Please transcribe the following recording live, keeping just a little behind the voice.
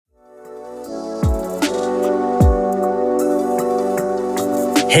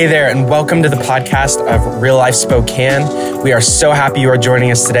Hey there, and welcome to the podcast of Real Life Spokane. We are so happy you are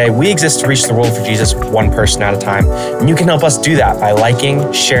joining us today. We exist to reach the world for Jesus one person at a time, and you can help us do that by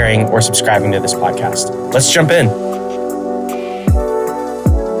liking, sharing, or subscribing to this podcast. Let's jump in.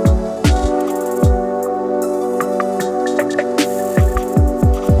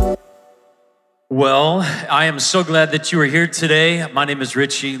 Well, I am so glad that you are here today. My name is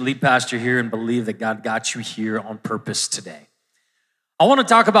Richie, lead pastor here, and believe that God got you here on purpose today. I want to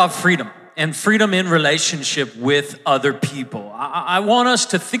talk about freedom and freedom in relationship with other people. I want us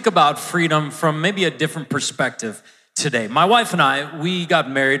to think about freedom from maybe a different perspective today. My wife and I, we got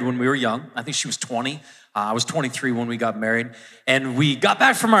married when we were young. I think she was 20. I was 23 when we got married. And we got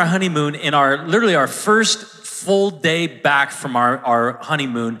back from our honeymoon in literally our first full day back from our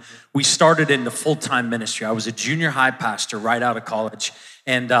honeymoon. We started into full-time ministry. I was a junior high pastor right out of college.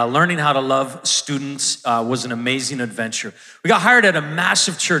 And learning how to love students was an amazing adventure. We got hired at a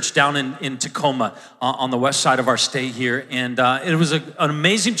massive church down in Tacoma on the west side of our state here. And it was an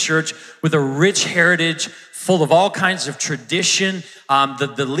amazing church with a rich heritage full of all kinds of tradition.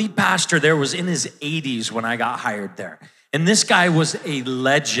 The lead pastor there was in his 80s when I got hired there. And this guy was a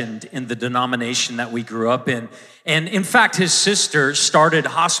legend in the denomination that we grew up in. And in fact, his sister started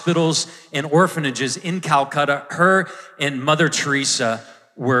hospitals and orphanages in Calcutta. Her and Mother Teresa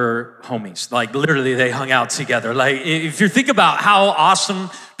were homies. Like literally they hung out together. Like if you think about how awesome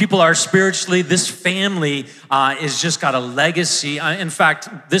people are spiritually, this family is just got a legacy. In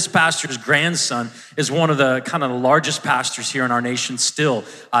fact, this pastor's grandson is one of the kind of the largest pastors here in our nation still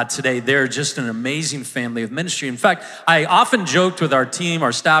today. They're just an amazing family of ministry. In fact, I often joked with our team,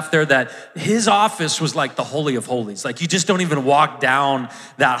 our staff there, that his office was like the Holy of Holies. Like you just don't even walk down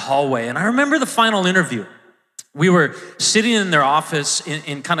that hallway. And I remember the final interview. We were sitting in their office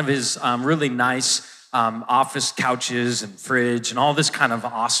in kind of his really nice office couches and fridge and all this kind of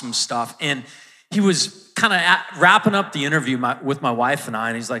awesome stuff. And he was kind of wrapping up the interview with my wife and I.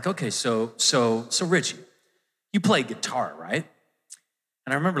 And he's like, okay, so Richie, you play guitar, right?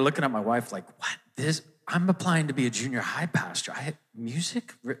 And I remember looking at my wife like, what? I'm applying to be a junior high pastor.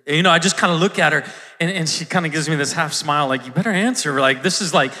 Music? You know, I just kind of look at her and she kind of gives me this half smile, like, you better answer. Like, this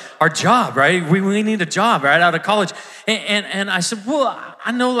is like our job, right? We need a job right out of college. And I said, well,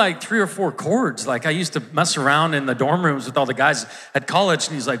 I know like 3 or 4 chords. Like I used to mess around in the dorm rooms with all the guys at college.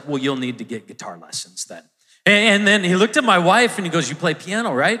 And he's like, well, you'll need to get guitar lessons then. And then he looked at my wife and he goes, you play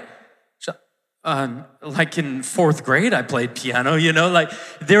piano, right? Like in 4th grade, I played piano, you know, like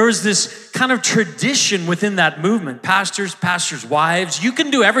there was this kind of tradition within that movement. Pastors, wives, you can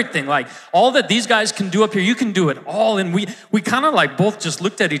do everything. Like all that these guys can do up here, you can do it all. And we kind of like both just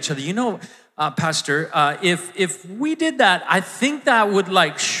looked at each other, you know, Pastor, if we did that, I think that would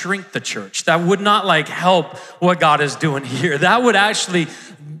like shrink the church. That would not like help what God is doing here. That would actually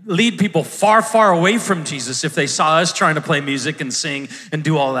lead people far, far away from Jesus if they saw us trying to play music and sing and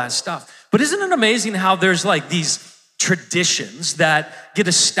do all that stuff. But isn't it amazing how there's like these traditions that get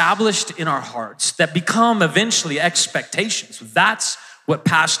established in our hearts that become eventually expectations? That's what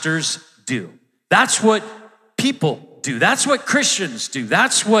pastors do. That's what people do. That's what Christians do.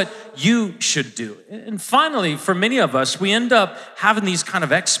 That's what you should do. And finally, for many of us, we end up having these kind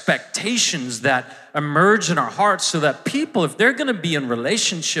of expectations that emerge in our hearts so that people, if they're gonna be in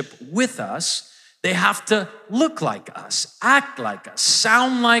relationship with us, they have to look like us, act like us,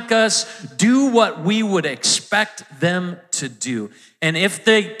 sound like us, do what we would expect them to do. And if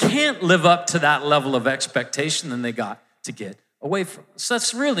they can't live up to that level of expectation, then they got to get away from us.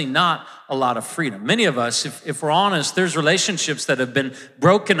 That's really not a lot of freedom. Many of us, if we're honest, there's relationships that have been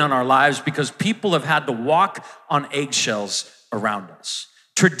broken in our lives because people have had to walk on eggshells around us.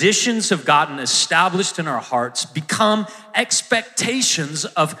 Traditions have gotten established in our hearts, become expectations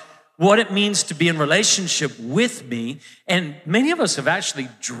of what it means to be in relationship with me. And many of us have actually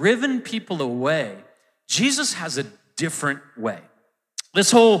driven people away. Jesus has a different way. This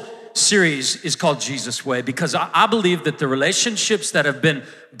whole series is called Jesus Way because I believe that the relationships that have been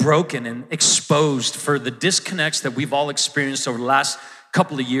broken and exposed for the disconnects that we've all experienced over the last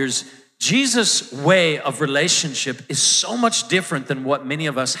couple of years, Jesus' way of relationship is so much different than what many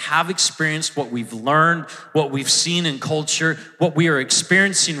of us have experienced, what we've learned, what we've seen in culture, what we are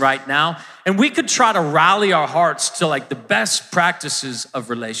experiencing right now. And we could try to rally our hearts to like the best practices of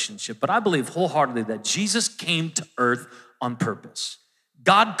relationship. But I believe wholeheartedly that Jesus came to earth on purpose.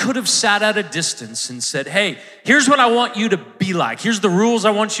 God could have sat at a distance and said, hey, here's what I want you to be like. Here's the rules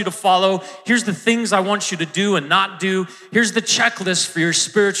I want you to follow. Here's the things I want you to do and not do. Here's the checklist for your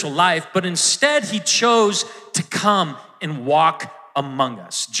spiritual life. But instead, he chose to come and walk among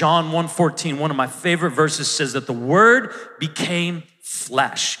us. John 1:14, one of my favorite verses, says that the word became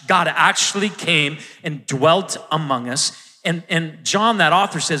flesh. God actually came and dwelt among us. And John, that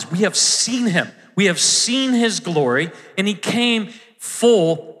author, says, we have seen him. We have seen his glory, and he came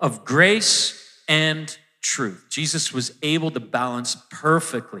full of grace and truth. Jesus was able to balance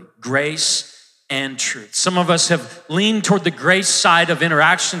perfectly grace and truth. Some of us have leaned toward the grace side of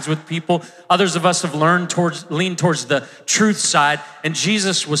interactions with people. Others of us have leaned towards the truth side. And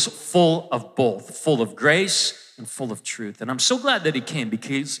Jesus was full of both, full of grace and full of truth. And I'm so glad that he came,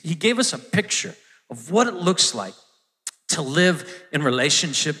 because he gave us a picture of what it looks like to live in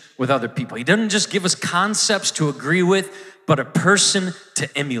relationship with other people. He doesn't just give us concepts to agree with, but a person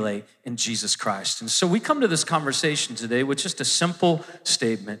to emulate in Jesus Christ. And so we come to this conversation today with just a simple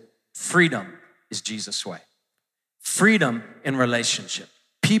statement: freedom is Jesus' way. Freedom in relationship.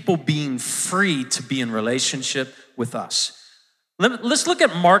 People being free to be in relationship with us. Let's look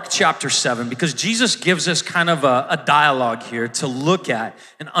at Mark chapter 7, because Jesus gives us kind of a dialogue here to look at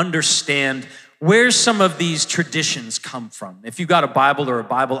and understand where some of these traditions come from. If you've got a Bible or a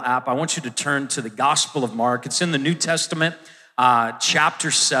Bible app, I want you to turn to the Gospel of Mark. It's in the New Testament, chapter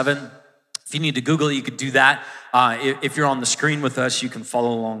 7. If you need to Google it, you could do that. If you're on the screen with us, you can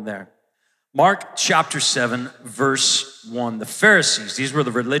follow along there. Mark chapter 7, verse 1. The Pharisees, these were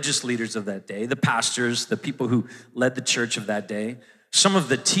the religious leaders of that day, the pastors, the people who led the church of that day, some of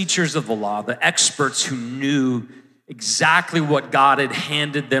the teachers of the law, the experts who knew exactly what God had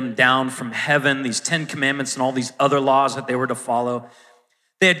handed them down from heaven, these 10 commandments and all these other laws that they were to follow.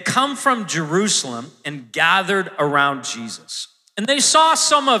 They had come from Jerusalem and gathered around Jesus. And they saw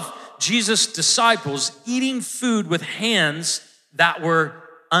some of Jesus' disciples eating food with hands that were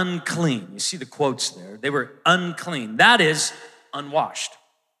unclean. You see the quotes there. They were unclean. That is, unwashed.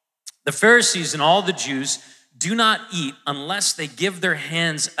 The Pharisees and all the Jews do not eat unless they give their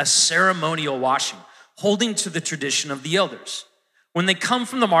hands a ceremonial washing, holding to the tradition of the elders. When they come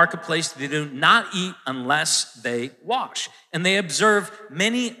from the marketplace, they do not eat unless they wash. And they observe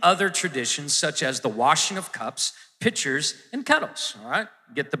many other traditions, such as the washing of cups, pitchers, and kettles. All right,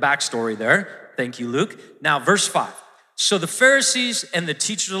 get the backstory there. Thank you, Luke. Now, verse 5. So the Pharisees and the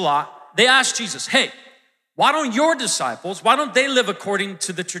teachers of the law, they asked Jesus, hey, why don't they live according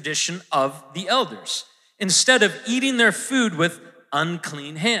to the tradition of the elders, instead of eating their food with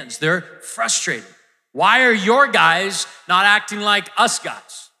unclean hands? They're frustrated. Why are your guys not acting like us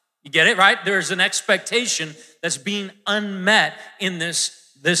guys? You get it, right? There's an expectation that's being unmet in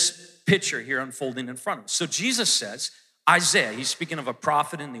this picture here unfolding in front of us. So Jesus says, Isaiah, he's speaking of a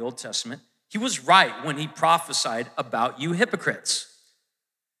prophet in the Old Testament, he was right when he prophesied about you hypocrites.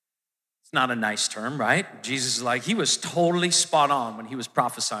 It's not a nice term, right? Jesus is like, he was totally spot on when he was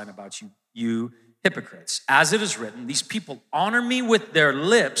prophesying about you hypocrites. As it is written, these people honor me with their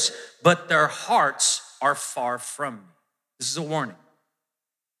lips, but their hearts are far from me. This is a warning.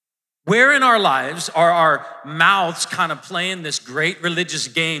 Where in our lives are our mouths kind of playing this great religious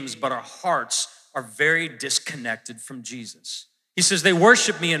games, but our hearts are very disconnected from Jesus? He says, they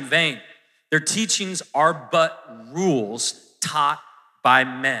worship me in vain. Their teachings are but rules taught by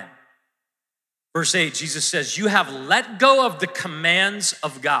men. Verse 8, Jesus says, you have let go of the commands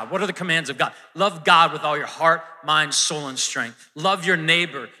of God. What are the commands of God? Love God with all your heart, mind, soul, and strength. Love your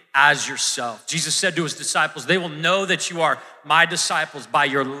neighbor as yourself. Jesus said to his disciples, they will know that you are my disciples by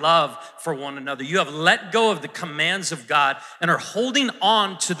your love for one another. You have let go of the commands of God and are holding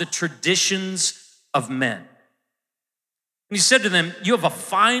on to the traditions of men. And he said to them, you have a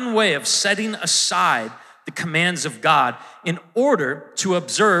fine way of setting aside the commands of God in order to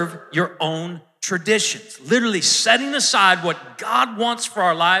observe your own traditions. Literally setting aside what God wants for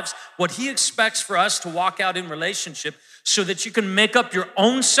our lives, what he expects for us to walk out in relationship, so that you can make up your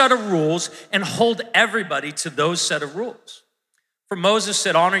own set of rules and hold everybody to those set of rules. For Moses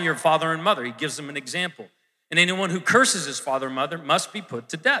said, honor your father and mother. He gives them an example. And anyone who curses his father and mother must be put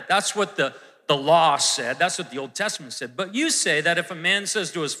to death. That's what the law said. That's what the Old Testament said. But you say that if a man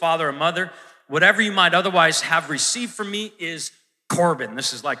says to his father or mother, whatever you might otherwise have received from me is Corban.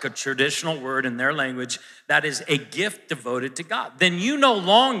 This is like a traditional word in their language. That is a gift devoted to God. Then you no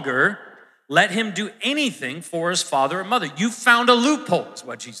longer let him do anything for his father or mother. You found a loophole, is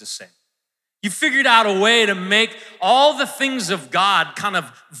what Jesus said. You figured out a way to make all the things of God kind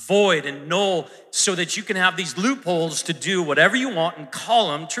of void and null so that you can have these loopholes to do whatever you want and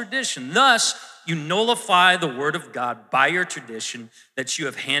call them tradition. Thus, you nullify the word of God by your tradition that you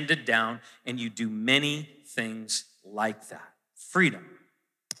have handed down, and you do many things like that. Freedom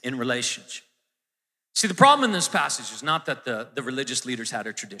in relationship. See, the problem in this passage is not that the religious leaders had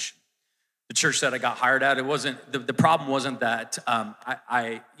a tradition. The church that I got hired at, it wasn't, the problem wasn't that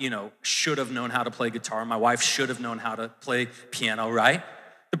I should have known how to play guitar. My wife should have known how to play piano, right?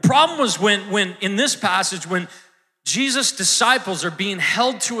 The problem was when in this passage, when Jesus' disciples are being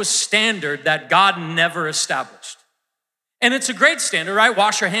held to a standard that God never established. And it's a great standard, right?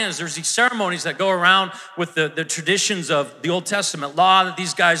 Wash your hands. There's these ceremonies that go around with the traditions of the Old Testament law that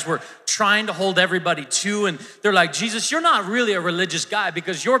these guys were trying to hold everybody to. And they're like, Jesus, you're not really a religious guy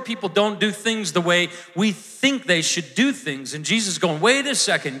because your people don't do things the way we think they should do things. And Jesus is going, wait a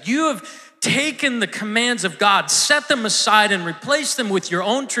second. You have taken the commands of God, set them aside and replaced them with your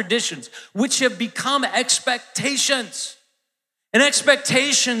own traditions, which have become expectations. And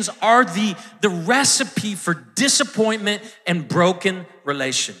expectations are the recipe for disappointment and broken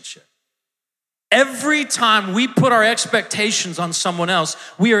relationship. Every time we put our expectations on someone else,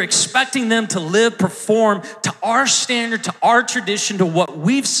 we are expecting them to live, perform to our standard, to our tradition, to what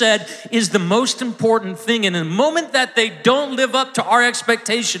we've said is the most important thing. And in the moment that they don't live up to our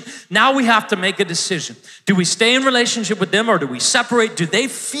expectation, now we have to make a decision. Do we stay in relationship with them or do we separate? Do they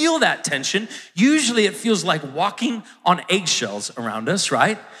feel that tension? Usually it feels like walking on eggshells around us,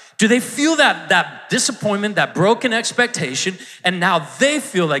 right? Do they feel that disappointment, that broken expectation, and now they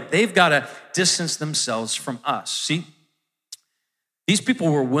feel like they've got to distance themselves from us? See, these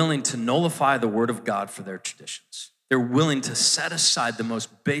people were willing to nullify the word of God for their traditions. They're willing to set aside the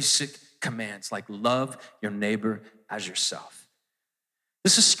most basic commands like love your neighbor as yourself.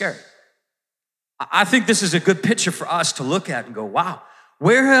 This is scary. I think this is a good picture for us to look at and go, wow,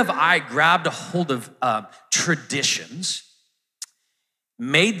 where have I grabbed a hold of traditions,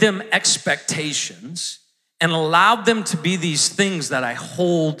 made them expectations, and allowed them to be these things that I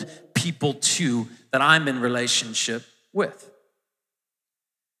hold people to that I'm in relationship with?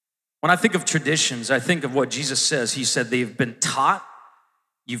 When I think of traditions, I think of what Jesus says. He said they've been taught,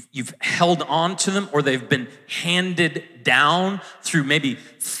 you've held on to them, or they've been handed down through maybe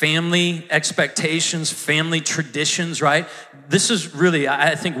family expectations, family traditions, right? This is really,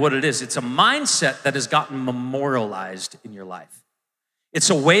 I think, what it is. It's a mindset that has gotten memorialized in your life. It's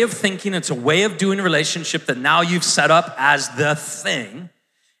a way of thinking, it's a way of doing a relationship that now you've set up as the thing.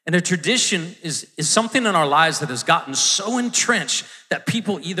 And a tradition is something in our lives that has gotten so entrenched that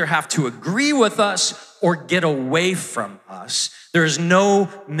people either have to agree with us or get away from us. There's no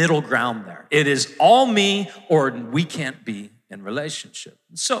middle ground there. It is all me or we can't be in relationship.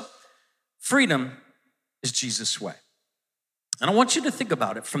 So freedom is Jesus' way. And I want you to think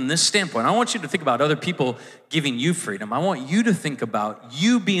about it from this standpoint. I want you to think about other people giving you freedom. I want you to think about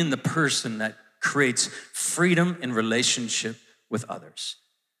you being the person that creates freedom in relationship with others.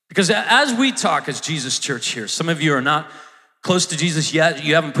 Because as we talk as Jesus Church here, some of you are not close to Jesus yet.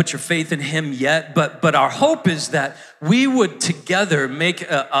 You haven't put your faith in him yet. But our hope is that we would together make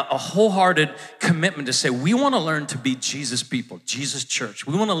a wholehearted commitment to say, we want to learn to be Jesus people, Jesus Church.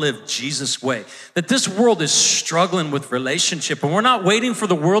 We want to live Jesus way. That this world is struggling with relationship, and we're not waiting for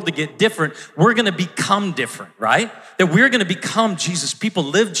the world to get different. We're going to become different, right? That we're going to become Jesus people,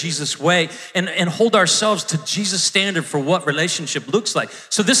 live Jesus way, and hold ourselves to Jesus standard for what relationship looks like.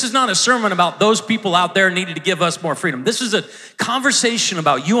 So this is not a sermon about those people out there needing to give us more freedom. This is a conversation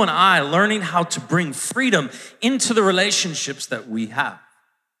about you and I learning how to bring freedom into the relationships that we have.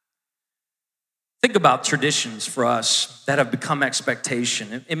 Think about traditions for us that have become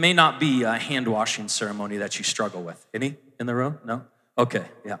expectation. It may not be a hand washing ceremony that you struggle with. Any in the room? No? Okay,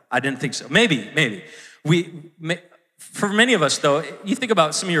 yeah, I didn't think so. Maybe. For many of us though, you think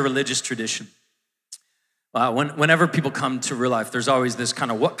about some of your religious tradition. Whenever people come to real life, there's always this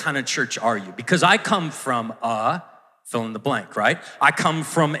kind of, what kind of church are you? Because I come from fill in the blank, right? I come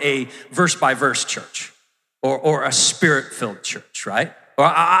from a verse-by-verse church or a spirit-filled church, right? Or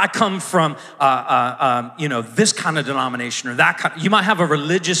I come from, this kind of denomination or that kind. You might have a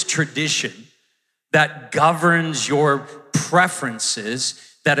religious tradition that governs your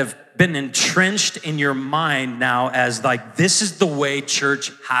preferences that have been entrenched in your mind now as like, this is the way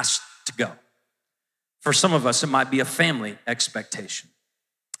church has to go. For some of us, it might be a family expectation.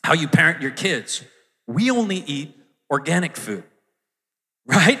 How you parent your kids. We only eat organic food,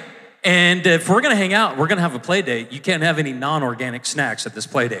 right? And if we're gonna hang out, we're gonna have a play date, you can't have any non-organic snacks at this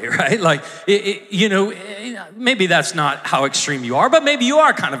play date, right? Like, maybe that's not how extreme you are, but maybe you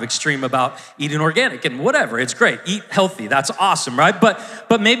are kind of extreme about eating organic and whatever, it's great. Eat healthy, that's awesome, right?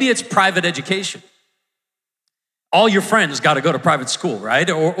 But maybe it's private education. All your friends gotta go to private school, right?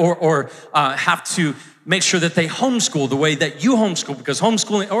 Or have to make sure that they homeschool the way that you homeschool, because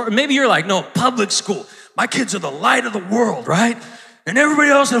homeschooling, or maybe you're like, no, public school. My kids are the light of the world, right? And everybody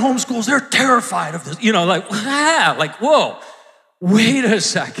else at homeschools, they're terrified of this. Whoa, wait a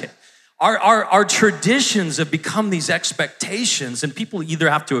second. Our traditions have become these expectations, and people either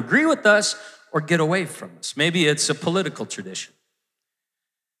have to agree with us or get away from us. Maybe it's a political tradition.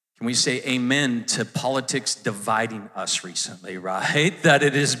 Can we say amen to politics dividing us recently, right? That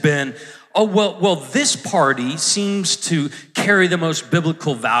it has been, well, this party seems to carry the most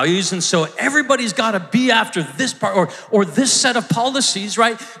biblical values, and so everybody's got to be after this part or this set of policies,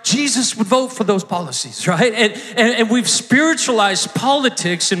 right? Jesus would vote for those policies, right? And we've spiritualized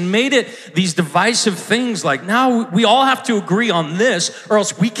politics and made it these divisive things like now we all have to agree on this or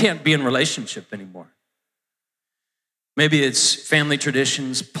else we can't be in relationship anymore. Maybe it's family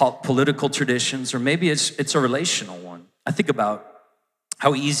traditions, political traditions, or maybe it's a relational one. I think about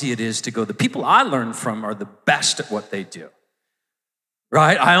how easy it is to go, the people I learn from are the best at what they do,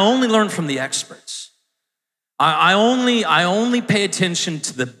 right? I only learn from the experts. I only pay attention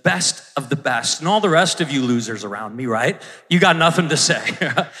to the best of the best, and all the rest of you losers around me, right? You got nothing to say.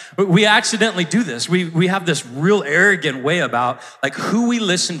 We accidentally do this. We have this real arrogant way about like who we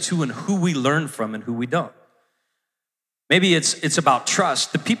listen to and who we learn from and who we don't. Maybe it's about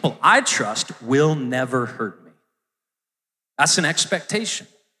trust. The people I trust will never hurt me. That's an expectation.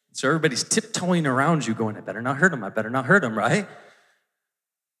 So everybody's tiptoeing around you going, I better not hurt him, right?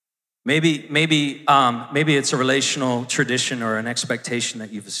 Maybe it's a relational tradition or an expectation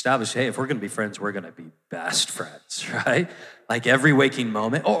that you've established. Hey, if we're gonna be friends, we're gonna be best friends, right? Like every waking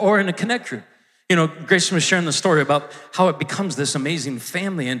moment, or in a connect group. You know, Grayson was sharing the story about how it becomes this amazing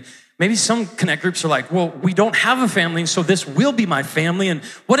family, and maybe some connect groups are like, well, we don't have a family, so this will be my family. And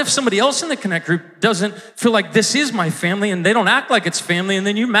what if somebody else in the connect group doesn't feel like this is my family and they don't act like it's family, and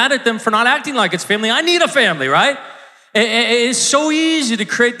then you're mad at them for not acting like it's family? I need a family, right? It's so easy to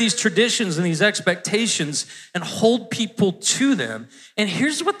create these traditions and these expectations and hold people to them. And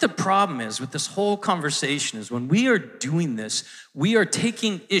here's what the problem is with this whole conversation is when we are doing this, we are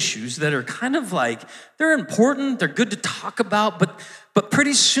taking issues that are kind of like, they're important, they're good to talk about, but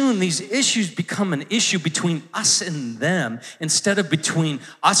pretty soon these issues become an issue between us and them instead of between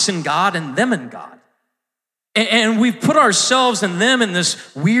us and God and them and God. And we've put ourselves and them in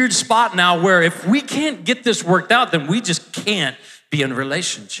this weird spot now where if we can't get this worked out, then we just can't be in a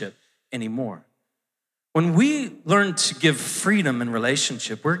relationship anymore. When we learn to give freedom in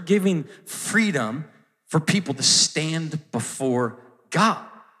relationship, we're giving freedom for people to stand before God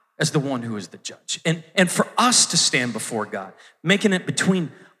as the one who is the judge. And for us to stand before God, making it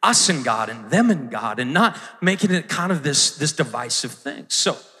between us and God and them and God, and not making it kind of this divisive thing.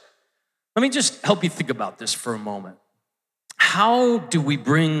 So let me just help you think about this for a moment. How do we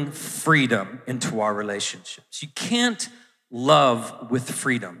bring freedom into our relationships? You can't love with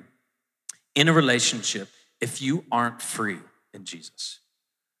freedom in a relationship if you aren't free in Jesus.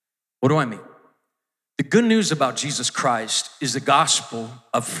 What do I mean? The good news about Jesus Christ is the gospel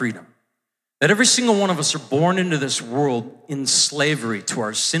of freedom. That every single one of us are born into this world in slavery to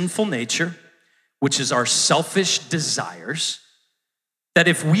our sinful nature, which is our selfish desires. That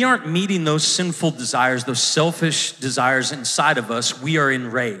if we aren't meeting those sinful desires, those selfish desires inside of us, we are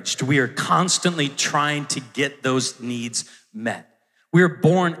enraged. We are constantly trying to get those needs met. We are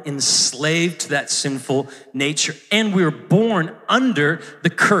born enslaved to that sinful nature, and we are born under the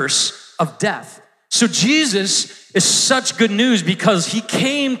curse of death. So Jesus is such good news because he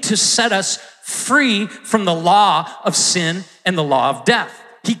came to set us free from the law of sin and the law of death.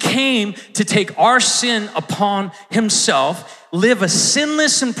 He came to take our sin upon himself, live a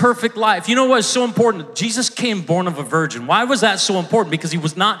sinless and perfect life. You know what is so important? Jesus came born of a virgin. Why was that so important? Because he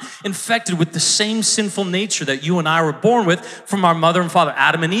was not infected with the same sinful nature that you and I were born with from our mother and father,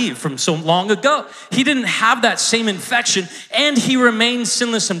 Adam and Eve, from so long ago. He didn't have that same infection, and he remained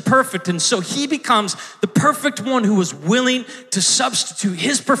sinless and perfect. And so he becomes the perfect one who was willing to substitute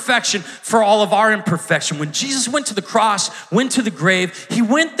his perfection for all of our imperfection. When Jesus went to the cross, went to the grave, he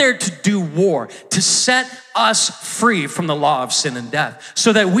went there to do war, to set us free from the law of sin and death,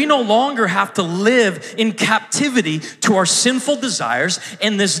 so that we no longer have to live in captivity to our sinful desires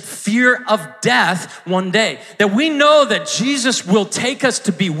and this fear of death one day. That we know that Jesus will take us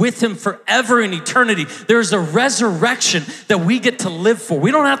to be with him forever in eternity. There's a resurrection that we get to live for.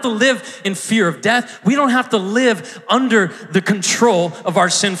 We don't have to live in fear of death. We don't have to live under the control of our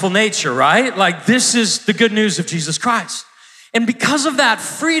sinful nature, right? Like, this is the good news of Jesus Christ. And because of that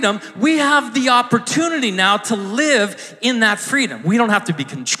freedom, we have the opportunity now to live in that freedom. We don't have to be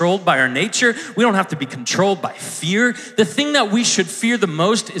controlled by our nature. We don't have to be controlled by fear. The thing that we should fear the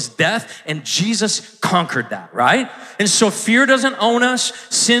most is death, and Jesus conquered that, right? And so fear doesn't own us.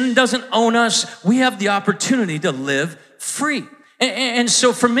 Sin doesn't own us. We have the opportunity to live free. And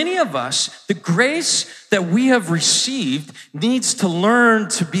so for many of us, the grace that we have received needs to learn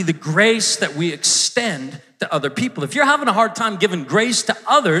to be the grace that we extend to other people. If you're having a hard time giving grace to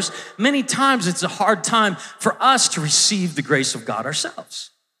others, many times it's a hard time for us to receive the grace of God ourselves.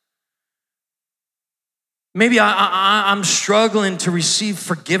 Maybe I'm struggling to receive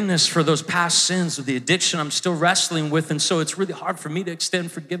forgiveness for those past sins or the addiction I'm still wrestling with, and so it's really hard for me to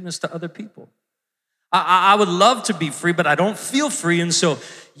extend forgiveness to other people. I would love to be free, but I don't feel free, and so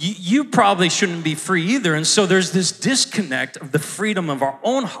you probably shouldn't be free either. And so there's this disconnect of the freedom of our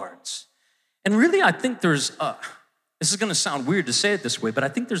own hearts. And really, I think this is gonna sound weird to say it this way, but I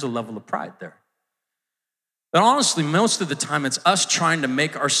think there's a level of pride there. But honestly, most of the time, it's us trying to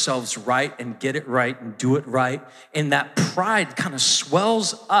make ourselves right and get it right and do it right. And that pride kind of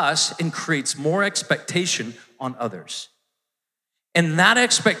swells us and creates more expectation on others. And that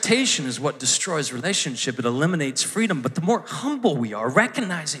expectation is what destroys relationship. It eliminates freedom. But the more humble we are,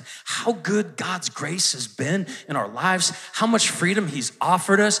 recognizing how good God's grace has been in our lives, how much freedom he's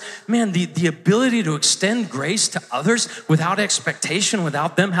offered us, man, the ability to extend grace to others without expectation,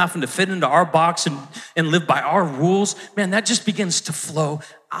 without them having to fit into our box and live by our rules, man, that just begins to flow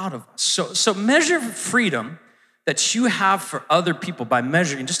out of us. So measure freedom that you have for other people by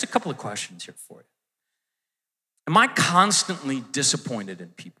measuring just a couple of questions here for you. Am I constantly disappointed in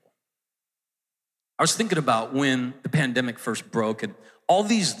people? I was thinking about when the pandemic first broke and all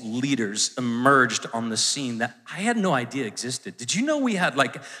these leaders emerged on the scene that I had no idea existed. Did you know we had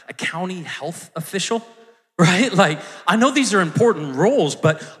like a county health official, right? Like, I know these are important roles,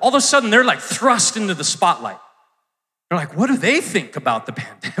 but all of a sudden they're like thrust into the spotlight. They're like, what do they think about the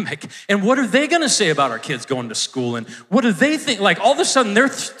pandemic? And what are they gonna say about our kids going to school? And what do they think? Like, all of a sudden, they're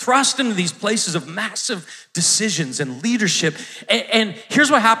thrust into these places of massive decisions and leadership. And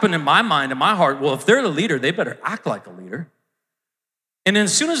here's what happened in my mind, in my heart. Well, if they're the leader, they better act like a leader. And then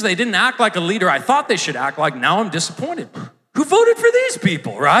as soon as they didn't act like a leader I thought they should act like, now I'm disappointed. Who voted for these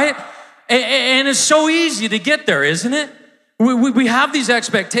people, right? And it's so easy to get there, isn't it? We have these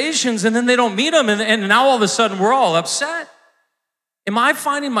expectations and then they don't meet them, and now all of a sudden we're all upset. Am I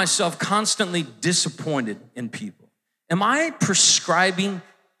finding myself constantly disappointed in people? Am I prescribing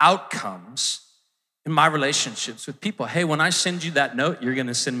outcomes in my relationships with people? Hey, when I send you that note, you're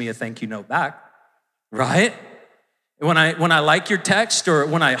gonna send me a thank you note back, right? When I like your text or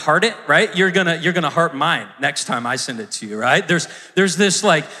when I heart it, right? You're gonna heart mine next time I send it to you, right? There's this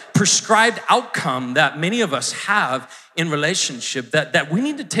like prescribed outcome that many of us have in relationship that we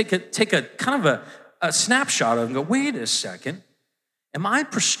need to take a kind of a snapshot of and go, wait a second. Am I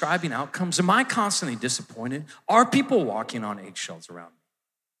prescribing outcomes? Am I constantly disappointed? Are people walking on eggshells around me?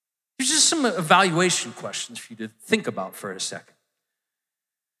 There's just some evaluation questions for you to think about for a second.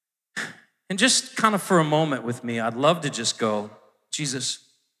 And just kind of for a moment with me, I'd love to just go, Jesus,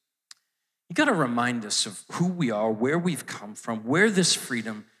 you got to remind us of who we are, where we've come from, where this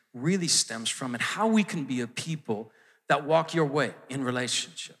freedom really stems from, and how we can be a people that walk your way in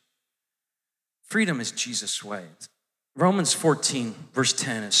relationship. Freedom is Jesus' way. Romans 14, verse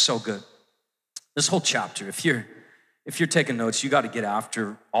 10 is so good. This whole chapter, if you're taking notes, you got to get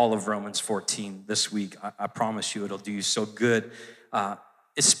after all of Romans 14 this week. I promise you it'll do you so good.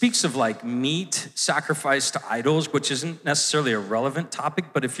 It speaks of like meat sacrificed to idols, which isn't necessarily a relevant topic,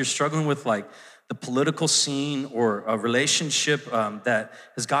 but if you're struggling with like the political scene or a relationship that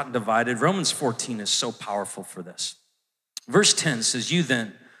has gotten divided, Romans 14 is so powerful for this. Verse 10 says, you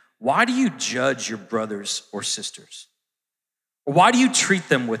then, why do you judge your brothers or sisters? Or why do you treat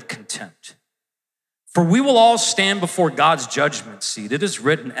them with contempt? For we will all stand before God's judgment seat. It is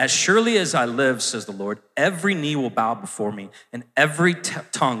written, as surely as I live, says the Lord, every knee will bow before me and every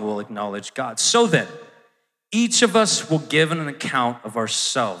tongue will acknowledge God. So then, each of us will give an account of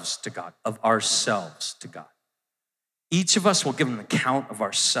ourselves to God, Each of us will give an account of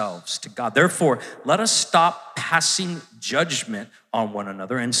ourselves to God. Therefore, let us stop passing judgment on one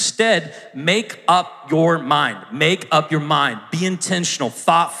another. Instead, make up your mind. Make up your mind. Be intentional,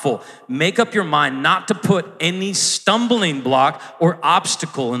 thoughtful. Make up your mind not to put any stumbling block or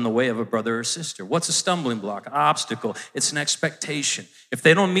obstacle in the way of a brother or sister. What's a stumbling block? An obstacle. It's an expectation. If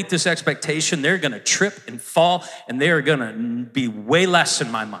they don't meet this expectation, they're gonna trip and fall, and they are gonna be way less in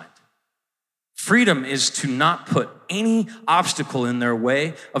my mind. Freedom is to not put any obstacle in their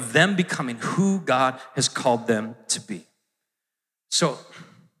way of them becoming who God has called them to be. So,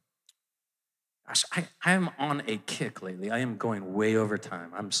 gosh, I am on a kick lately. I am going way over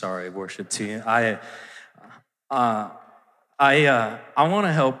time. I'm sorry, worship team. I want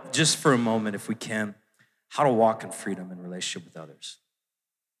to help just for a moment, if we can, how to walk in freedom in relationship with others.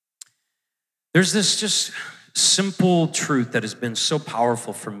 There's this just simple truth that has been so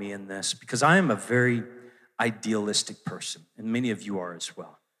powerful for me in this, because I am a very idealistic person, and many of you are as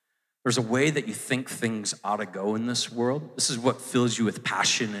well. There's a way that you think things ought to go in this world. This is what fills you with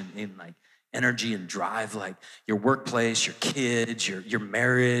passion and like energy and drive, like your workplace, your kids, your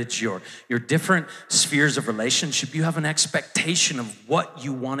marriage, your different spheres of relationship. You have an expectation of what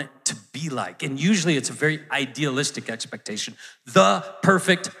you want it to be like. And usually it's a very idealistic expectation. The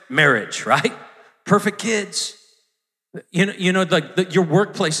perfect marriage, right? Perfect kids. Like your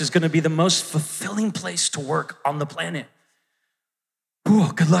workplace is gonna be the most fulfilling place to work on the planet.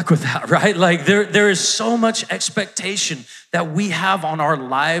 Ooh, good luck with that, right? Like there is so much expectation that we have on our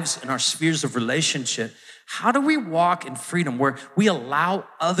lives and our spheres of relationship. How do we walk in freedom where we allow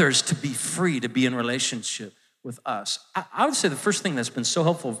others to be free to be in relationship with us? I would say the first thing that's been so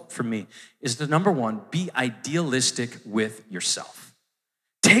helpful for me is the number one, be idealistic with yourself.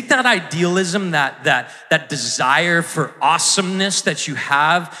 Take that idealism, that desire for awesomeness that you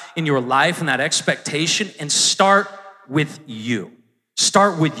have in your life and that expectation, and start with you.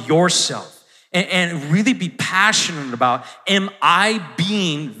 Start with yourself and really be passionate about, am I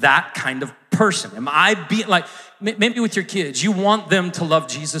being that kind of person? Am I being, like, maybe with your kids, you want them to love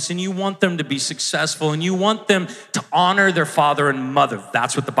Jesus and you want them to be successful and you want them to honor their father and mother.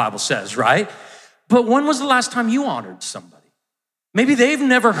 That's what the Bible says, right? But when was the last time you honored somebody? Maybe they've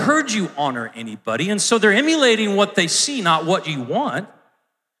never heard you honor anybody, and so they're emulating what they see, not what you want.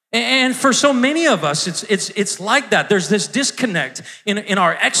 And for so many of us, it's like that. There's this disconnect in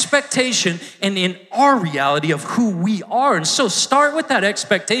our expectation and in our reality of who we are. And so start with that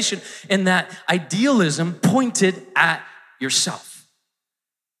expectation and that idealism pointed at yourself.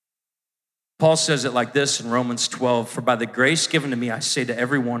 Paul says it like this in Romans 12, "For by the grace given to me, I say to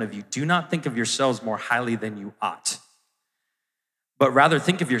every one of you, do not think of yourselves more highly than you ought, but rather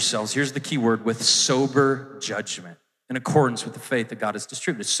think of yourselves," here's the key word, "with sober judgment, in accordance with the faith that God has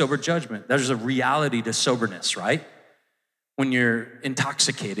distributed." Sober judgment. There's a reality to soberness, right? When you're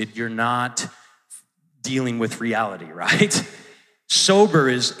intoxicated, you're not dealing with reality, right? Sober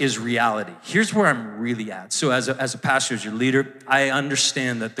is reality. Here's where I'm really at. So as a pastor, as your leader, I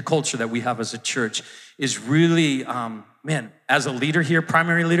understand that the culture that we have as a church is really, as a leader here,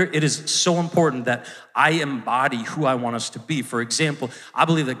 primary leader, it is so important that I embody who I want us to be. For example, I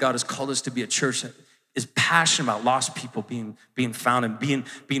believe that God has called us to be a church that is passionate about lost people being found and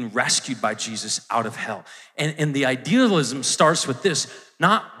being rescued by Jesus out of hell. And the idealism starts with this,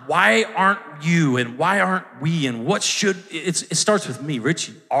 not why aren't you and why aren't we and what should, it starts with me,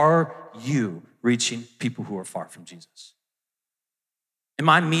 Richie. Are you reaching people who are far from Jesus? Am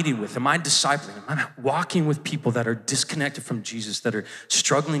I meeting with, am I discipling, am I walking with people that are disconnected from Jesus, that are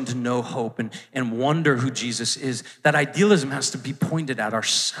struggling to know hope and wonder who Jesus is? That idealism has to be pointed at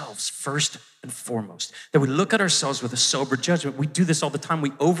ourselves first and foremost. That we look at ourselves with a sober judgment. We do this all the time.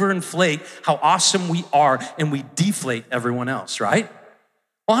 We overinflate how awesome we are and we deflate everyone else, right?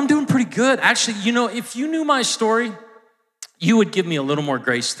 Well, I'm doing pretty good. Actually, if you knew my story, you would give me a little more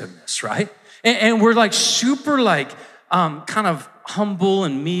grace than this, right? And we're like super kind of humble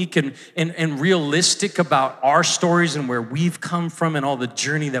and meek and realistic about our stories and where we've come from and all the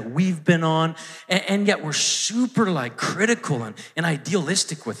journey that we've been on. And yet we're super critical and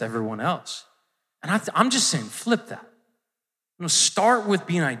idealistic with everyone else. And I'm just saying, flip that. Start with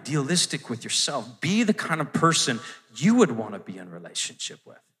being idealistic with yourself. Be the kind of person you would want to be in relationship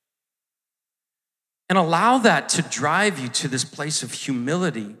with. And allow that to drive you to this place of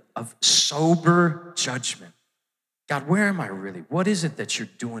humility, of sober judgment. God, where am I really? What is it that you're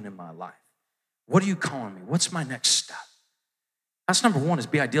doing in my life? What are you calling me? What's my next step? That's number one, is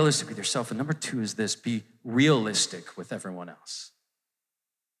be idealistic with yourself. And number two is this, be realistic with everyone else.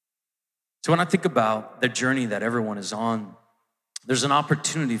 So when I think about the journey that everyone is on, there's an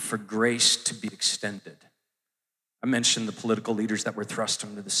opportunity for grace to be extended. I mentioned the political leaders that were thrust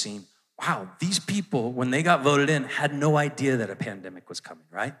onto the scene. Wow, these people, when they got voted in, had no idea that a pandemic was coming,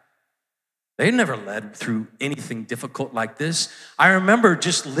 right? They never led through anything difficult like this. I remember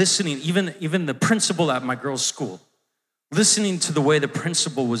just listening, even the principal at my girls' school, listening to the way the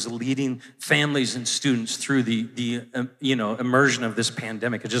principal was leading families and students through the immersion of this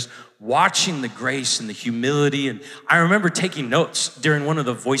pandemic, and just watching the grace and the humility. And I remember taking notes during one of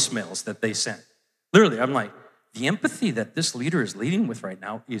the voicemails that they sent. Literally, I'm like, the empathy that this leader is leading with right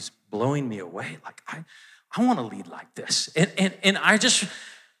now is blowing me away. Like, I want to lead like this. And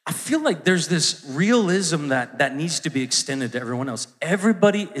I feel like there's this realism that needs to be extended to everyone else.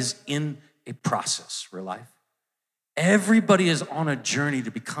 Everybody is in a process, real life. Everybody is on a journey to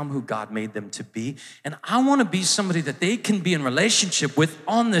become who God made them to be. And I want to be somebody that they can be in relationship with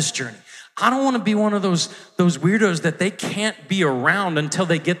on this journey. I don't want to be one of those weirdos that they can't be around until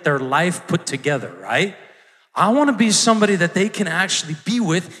they get their life put together, right? I want to be somebody that they can actually be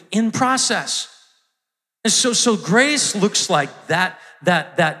with in process. And so grace looks like that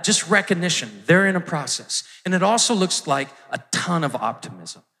just recognition. They're in a process. And it also looks like a ton of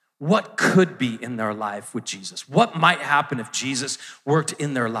optimism. What could be in their life with Jesus? What might happen if Jesus worked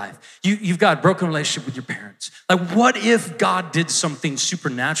in their life? You've got a broken relationship with your parents. Like, what if God did something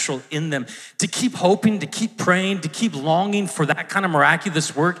supernatural in them to keep hoping, to keep praying, to keep longing for that kind of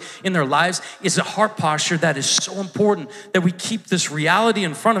miraculous work in their lives? Is a heart posture that is so important that we keep this reality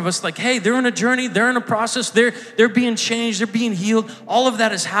in front of us. Like, hey, they're in a journey, they're in a process, they're being changed, they're being healed. All of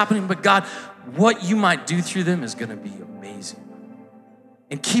that is happening, but God, what you might do through them is gonna be amazing.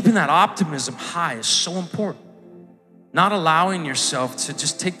 And keeping that optimism high is so important. Not allowing yourself to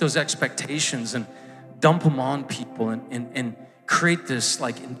just take those expectations and dump them on people and create this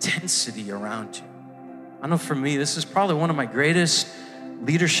like intensity around you. I know for me, this is probably one of my greatest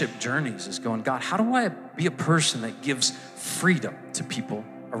leadership journeys is going, God, how do I be a person that gives freedom to people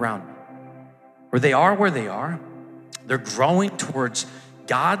around me? Where they are, they're growing towards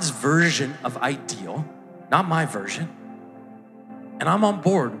God's version of ideal, not my version. And I'm on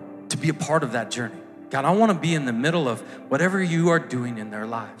board to be a part of that journey. God, I want to be in the middle of whatever you are doing in their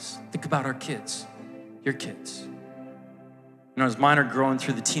lives. Think about our kids, your kids. You know, as mine are growing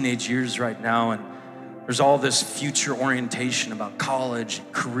through the teenage years right now, and there's all this future orientation about college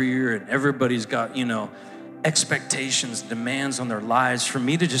and career, and everybody's got, expectations, demands on their lives. For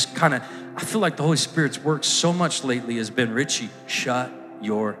me to just I feel like the Holy Spirit's work so much lately has been, Richie, shut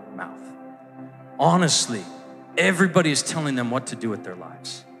your mouth. Honestly, everybody is telling them what to do with their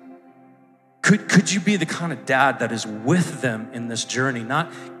lives. Could you be the kind of dad that is with them in this journey,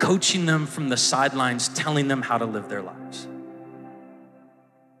 not coaching them from the sidelines, telling them how to live their lives?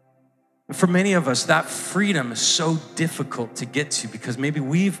 And for many of us, that freedom is so difficult to get to because maybe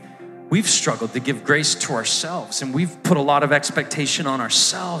we've struggled to give grace to ourselves, and we've put a lot of expectation on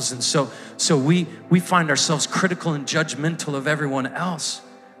ourselves. And so we find ourselves critical and judgmental of everyone else.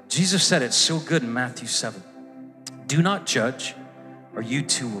 Jesus said it so good in Matthew 7. Do not judge, or you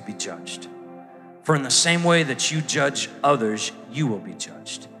too will be judged. For in the same way that you judge others, you will be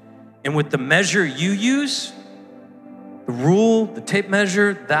judged. And with the measure you use, the rule, the tape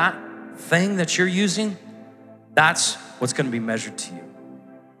measure, that thing that you're using, that's what's going to be measured to you.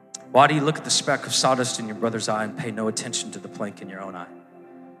 Why do you look at the speck of sawdust in your brother's eye and pay no attention to the plank in your own eye?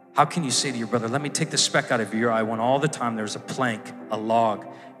 How can you say to your brother, let me take the speck out of your eye, when all the time there's a plank, a log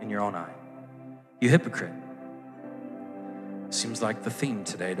in your own eye? You hypocrite. Seems like the theme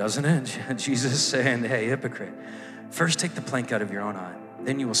today, doesn't it? Jesus saying, hey, hypocrite, first take the plank out of your own eye,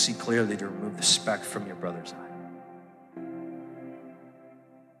 then you will see clearly to remove the speck from your brother's eye.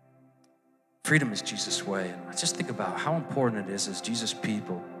 Freedom is Jesus' way. And I just think about how important it is as Jesus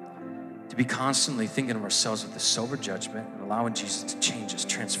people to be constantly thinking of ourselves with a sober judgment and allowing Jesus to change us,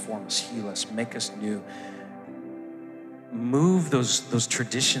 transform us, heal us, make us new. Move those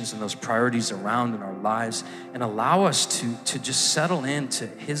traditions and those priorities around in our lives and allow us to just settle into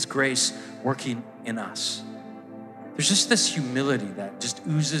his grace working in us. There's just this humility that just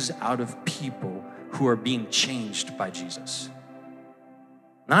oozes out of people who are being changed by Jesus.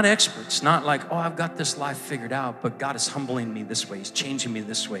 Not experts, not like, oh, I've got this life figured out, but God is humbling me this way. He's changing me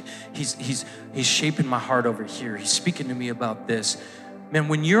this way. He's shaping my heart over here. He's speaking to me about this. Man,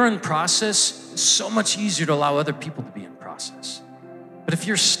 when you're in process, it's so much easier to allow other people to be in process. But if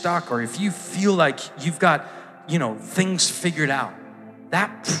you're stuck, or if you feel like you've got, things figured out,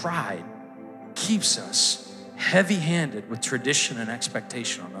 that pride keeps us heavy-handed with tradition and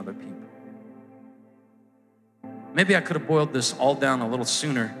expectation on other people. Maybe I could have boiled this all down a little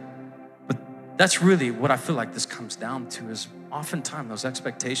sooner, but that's really what I feel like this comes down to, is oftentimes those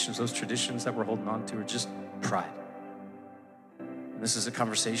expectations, those traditions that we're holding on to are just pride. And this is a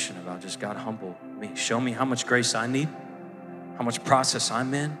conversation about just, God, humble me. Show me how much grace I need, how much process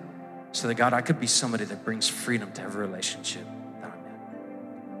I'm in, so that, God, I could be somebody that brings freedom to every relationship that I'm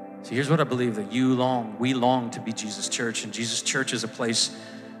in. So here's what I believe, that we long to be Jesus Church, and Jesus Church is a place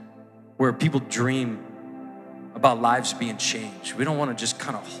where people dream about lives being changed. We don't want to just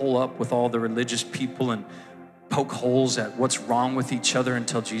kind of hole up with all the religious people and poke holes at what's wrong with each other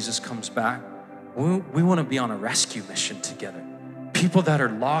until Jesus comes back. We want to be on a rescue mission together. People that are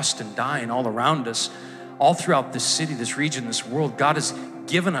lost and dying all around us, all throughout this city, this region, this world. God has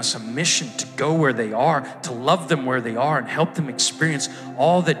given us a mission to go where they are, to love them where they are, and help them experience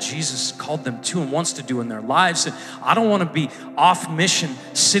all that Jesus called them to and wants to do in their lives. And I don't want to be off mission,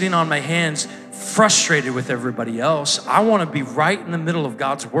 sitting on my hands, frustrated with everybody else. I want to be right in the middle of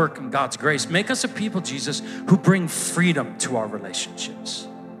God's work and God's grace. Make us a people, Jesus, who bring freedom to our relationships.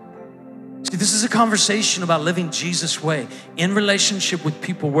 See, this is a conversation about living Jesus' way in relationship with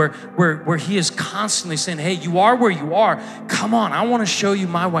people where he is constantly saying, hey, you are where you are. Come on, I want to show you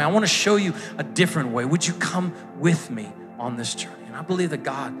my way. I want to show you a different way. Would you come with me on this journey? And I believe that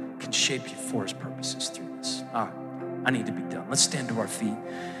God can shape you for his purposes through this. All right, I need to be done. Let's stand to our feet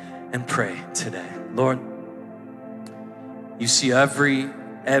and pray today. Lord, you see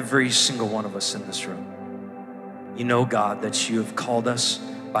every single one of us in this room. You know, God, that you have called us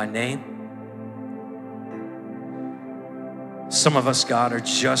by name. Some of us, God, are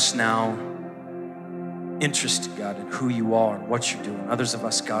just now interested, God, in who you are and what you're doing. Others of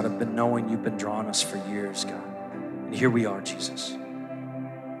us, God, have been knowing you've been drawing us for years, God. And here we are, Jesus,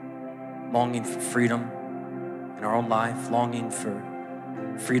 longing for freedom in our own life, longing for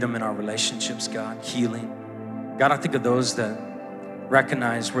freedom in our relationships, God, healing. God, I think of those that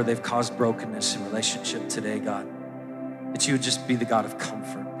recognize where they've caused brokenness in relationship today, God, that you would just be the God of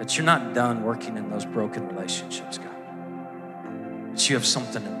comfort, that you're not done working in those broken relationships, God. But you have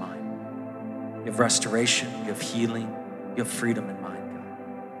something in mind. You have restoration, you have healing, you have freedom in mind,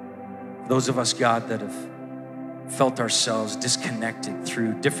 God. For those of us, God, that have felt ourselves disconnected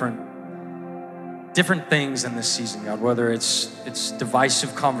through different things in this season, God, whether it's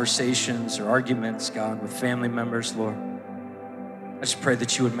divisive conversations or arguments, God, with family members, Lord. I just pray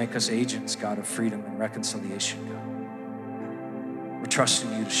that you would make us agents, God, of freedom and reconciliation, God. We're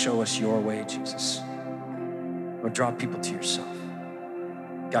trusting you to show us your way, Jesus. Lord, draw people to yourself.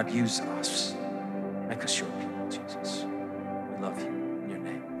 God, use us. Make us your people, Jesus. We love you in your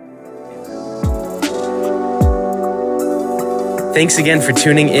name. Amen. Thanks again for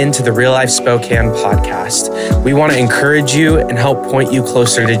tuning in to the Real Life Spokane podcast. We want to encourage you and help point you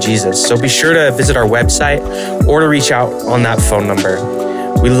closer to Jesus. So be sure to visit our website or to reach out on that phone number.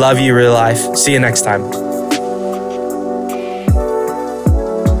 We love you, Real Life. See you next time.